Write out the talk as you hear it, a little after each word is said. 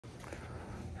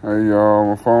Hey y'all,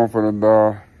 my phone finna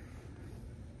die.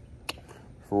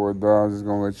 Before it dies, I'm just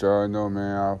gonna let y'all know,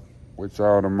 man, I with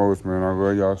y'all the most, man. I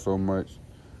love y'all so much.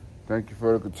 Thank you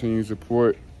for the continued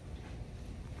support.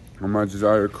 I'm not just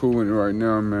out here cooling it right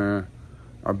now, man.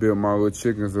 I built my little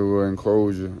chickens a little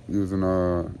enclosure using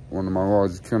one of my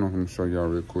largest kennels. Let me show y'all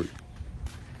real quick.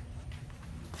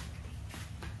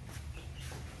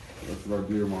 That's what I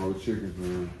did with my little chickens,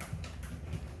 man.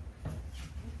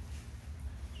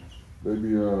 They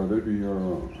be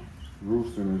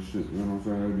roosting and shit, you know what I'm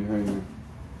saying? They be hanging,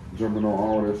 jumping on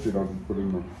all that shit I just put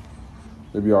in them.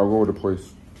 They be all over the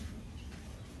place.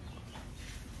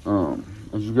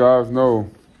 As you guys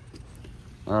know,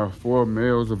 I have 4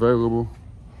 males available.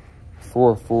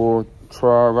 4 full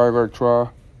lilac tri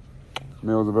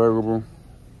males available.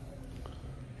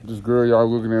 This girl y'all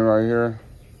looking at right here,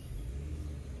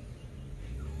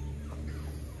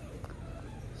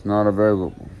 it's not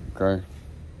available, okay?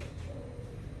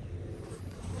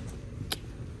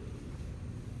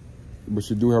 But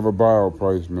she do have a buyout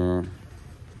price, man.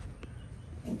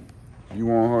 You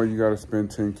want her, you gotta spend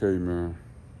 10K, man.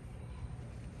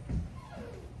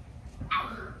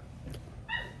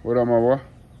 What up, my boy?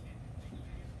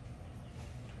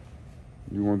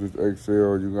 You want this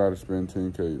XL, you gotta spend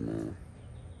 10K, man.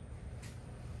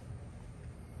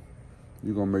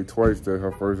 You gonna make twice that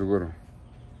her first litter.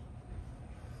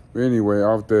 But anyway,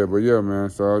 off that, but yeah, man,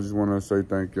 so I just wanna say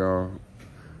thank y'all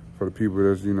for the people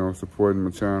that's, you know, supporting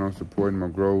my channel, supporting my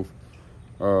growth.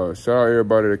 Shout out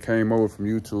everybody that came over from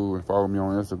YouTube and followed me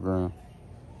on Instagram.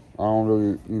 I don't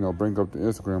really, you know, bring up the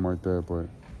Instagram like that, but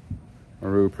I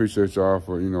really appreciate y'all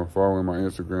for, you know, following my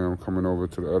Instagram, coming over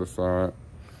to the other side.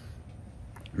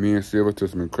 Me and Silva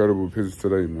took some incredible pictures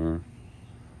today, man.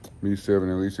 Me, Silva,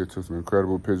 and Alicia took some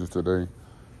incredible pictures today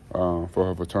for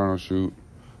her paternal shoot.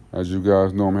 As you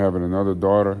guys know, I'm having another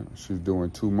daughter. She's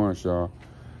doing 2 months, y'all.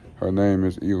 Her name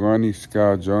is Elani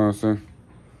Sky Johnson.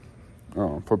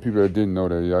 For people that didn't know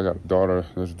that, yeah, I got a daughter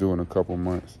that's due in a couple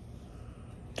months.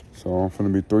 So I'm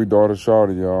finna be 3 daughters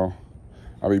shorty, y'all.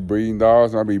 I be breeding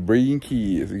dogs and I be breeding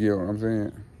kids, you get what I'm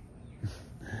saying?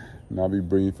 And I be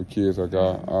breeding for kids. I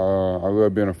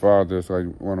love being a father. It's like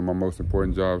one of my most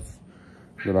important jobs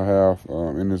that I have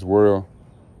in this world.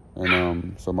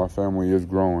 And so my family is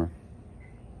growing.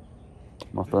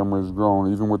 My family is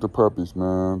growing, even with the puppies,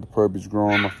 man. The puppies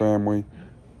growing, my family.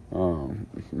 I'm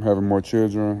having more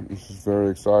children. This is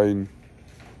very exciting.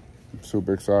 I'm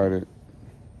super excited.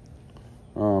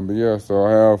 But yeah,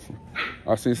 so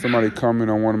I see somebody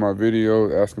comment on one of my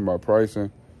videos asking about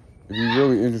pricing. If you're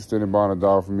really interested in buying a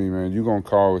dog from me, man, you're going to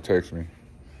call or text me.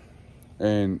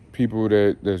 And people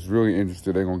that's really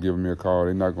interested, they're going to give me a call.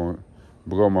 They're not going to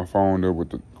blow my phone up with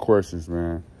the questions,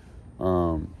 man.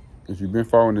 If you've been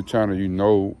following the channel, you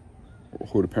know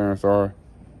who the parents are.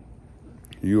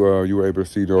 You were able to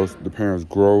see the parents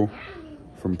grow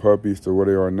from puppies to where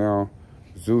they are now.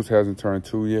 Zeus hasn't turned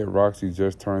 2 yet. Roxy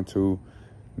just turned 2.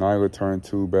 Nyla turned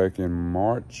 2 back in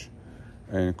March.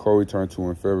 And Chloe turned 2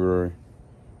 in February.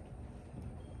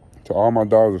 So all my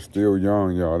dogs are still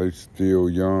young, y'all. They still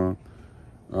young.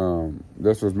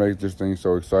 That's what makes this thing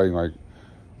so exciting. Like,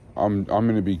 I'm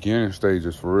in the beginning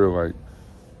stages for real. Like,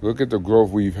 look at the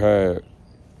growth we've had.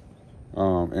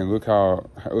 And look how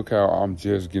I'm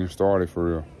just getting started for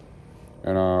real.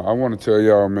 And I want to tell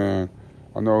y'all, man,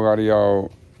 I know a lot of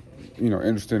y'all, you know,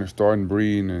 interested in starting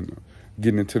breeding and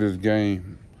getting into this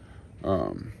game.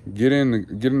 Get in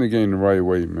the game the right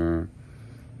way, man.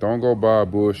 Don't go buy a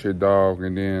bullshit dog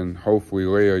and then hopefully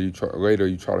later you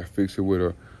try to fix it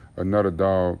with another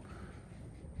dog.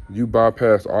 You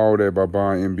bypass all that by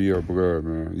buying NBL blood,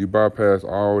 man. You bypass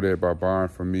all that by buying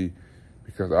from me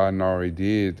because I already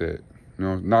did that. You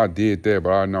know, not did that,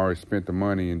 but I already spent the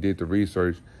money and did the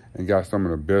research and got some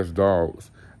of the best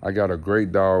dogs. I got a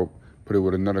great dog, put it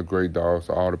with another great dog,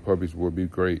 so all the puppies will be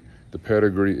great. The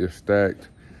pedigree is stacked.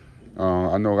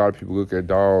 I know a lot of people look at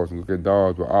dogs,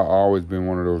 but I always been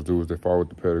one of those dudes that followed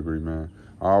the pedigree, man.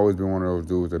 I always been one of those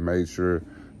dudes that made sure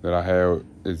that I had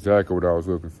exactly what I was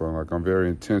looking for. Like, I'm very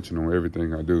intentional in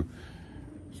everything I do.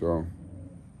 So,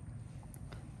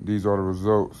 these are the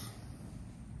results.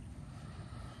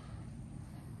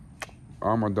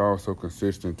 All my dogs so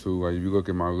consistent too. Like, if you look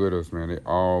at my litters, man, they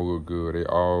all look good. They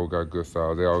all got good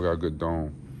size. They all got good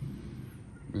dome.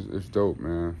 It's dope,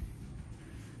 man.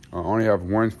 I only have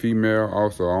 1 female.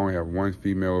 Also, I only have 1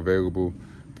 female available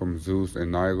from Zeus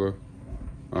and Nyla.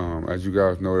 As you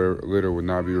guys know, their litter will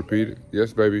not be repeated.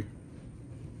 Yes, baby.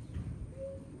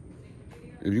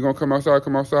 If you're going to come outside,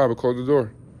 but close the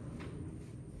door.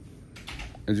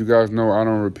 As you guys know, I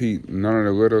don't repeat none of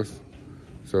the litters.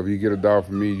 So if you get a dog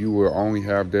from me, you will only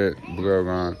have that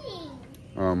bloodline.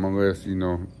 unless, you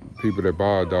know, people that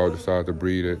buy a dog decide to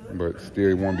breed it, but still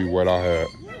it won't be what I had.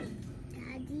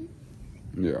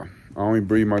 Yeah, I only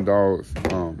breed my dogs.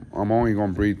 I'm only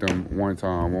gonna breed them one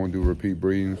time. I won't do repeat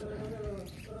breedings.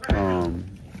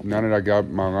 Now that I got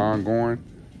my line going,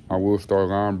 I will start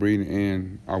line breeding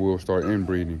and I will start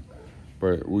inbreeding.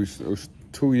 But it was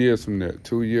 2 years from that.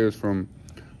 2 years from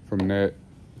that.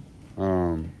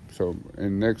 So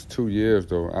in the next 2 years,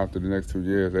 though, after the next 2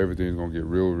 years, everything's gonna get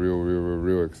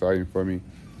real exciting for me.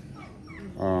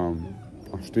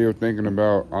 I'm still thinking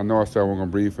about. I know I said we're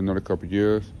gonna breed for another couple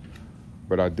years,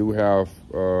 but I do have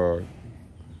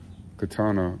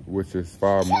Katana, which is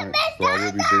 5 months, so I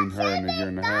will be breeding her in a year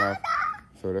and a half.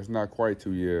 So that's not quite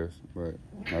 2 years, but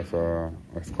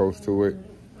that's close to it.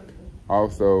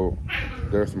 Also,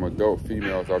 there's some adult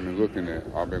females I've been looking at.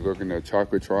 I've been looking at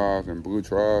chocolate trials and blue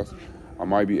trials. I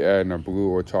might be adding a blue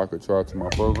or chocolate trial to my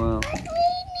program.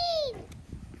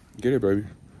 Get it, baby.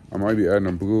 I might be adding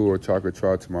a blue or chocolate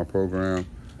trial to my program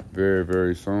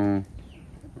very soon.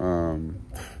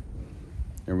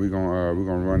 And we're gonna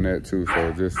run that too.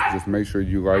 So just make sure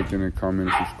you liking and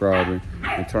commenting, subscribing,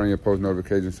 and turn your post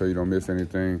notifications so you don't miss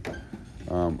anything.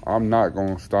 I'm not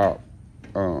gonna stop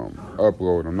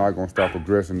uploading. I'm not gonna stop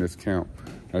progressing this camp.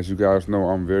 As you guys know,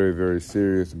 I'm very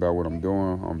serious about what I'm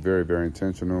doing. I'm very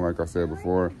intentional, like I said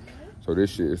before. So this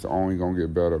shit is only gonna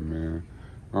get better, man.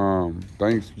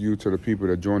 Thanks you to the people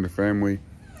that joined the family.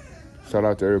 Shout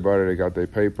out to everybody that got their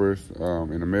papers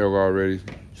in the mail already.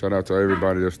 Shout out to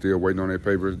everybody that's still waiting on their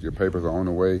papers. Your papers are on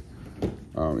the way.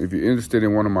 If you're interested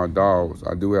in one of my dogs,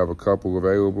 I do have a couple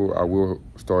available. I will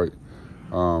start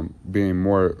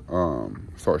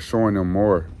start showing them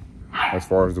more as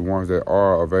far as the ones that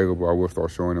are available. I will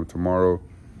start showing them tomorrow.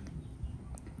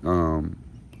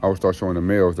 I will start showing the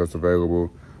males that's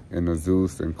available in the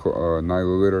Zeus and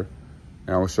Nyla litter.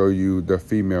 And I will show you the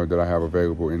female that I have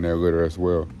available in that litter as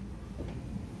well.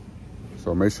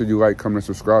 So make sure you like, comment,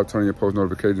 and subscribe. Turn your post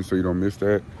notifications so you don't miss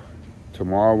that.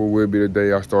 Tomorrow will be the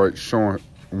day I start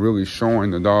really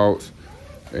showing the dogs.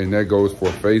 And that goes for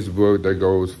Facebook. That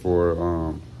goes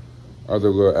for other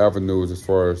little avenues as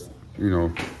far as, you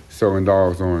know, selling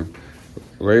dogs on.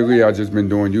 Lately, I just been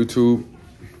doing YouTube.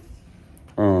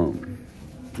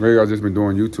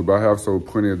 I have sold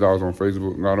plenty of dogs on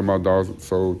Facebook. A lot of my dogs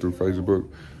sold through Facebook.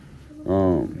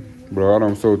 But a lot of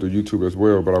them sold through YouTube as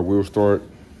well. But I will start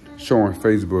showing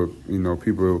Facebook, you know,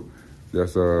 people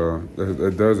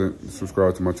that doesn't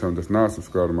subscribe to my channel, that's not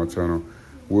subscribed to my channel,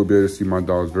 will be able to see my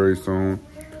dogs very soon.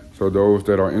 So those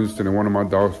that are interested in one of my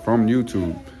dogs from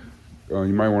YouTube,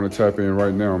 you might want to tap in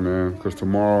right now, man, because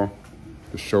tomorrow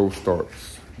the show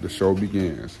starts. The show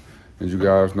begins. As you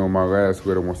guys know, my last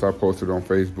litter, once I posted on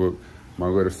Facebook, my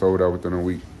litter sold out within a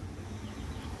week.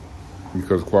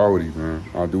 Because quality, man.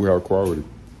 I do have quality.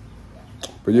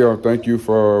 But yeah, thank you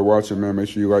for watching, man. Make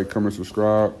sure you like, comment,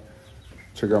 subscribe.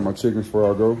 Check out my chickens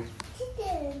before I go.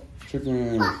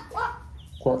 Chicken.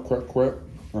 Quack, quack, quack.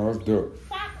 Oh, that's duck.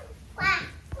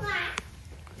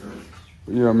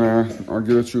 But yeah, man. I'll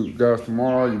get at you guys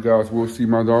tomorrow. You guys will see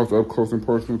my dogs up close and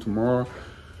personal tomorrow.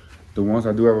 The ones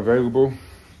I do have available.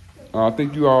 I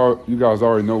think you guys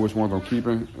already know which ones I'm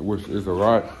keeping, which is a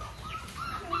lot.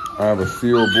 I have a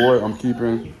seal boy I'm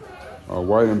keeping. A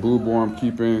white and blue boy I'm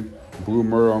keeping. Blue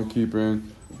Merle I'm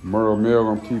keeping. Merle male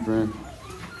I'm keeping.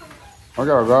 I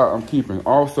got a lot I'm keeping.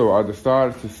 Also, I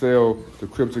decided to sell the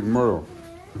Cryptic Merle.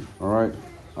 All right?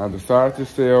 I decided to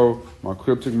sell my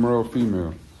Cryptic Merle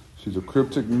female. She's a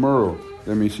Cryptic Merle.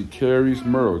 That means she carries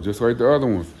Merle, just like the other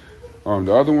ones.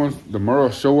 The other ones, the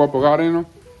Merle show up a lot in them,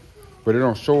 but it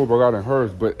don't show up a lot in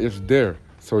hers, but it's there.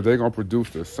 So they're going to produce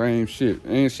the same shit.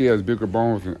 And she has bigger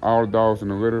bones than all the dogs in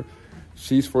the litter.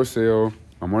 She's for sale.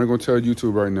 I'm only going to tell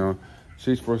YouTube right now.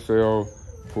 She's for sale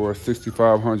for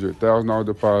 $6,500, $1,000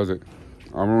 deposit.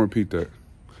 I'm going to repeat that.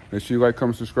 Make sure you like,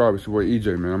 comment, subscribe. It's your boy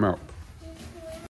EJ, man. I'm out.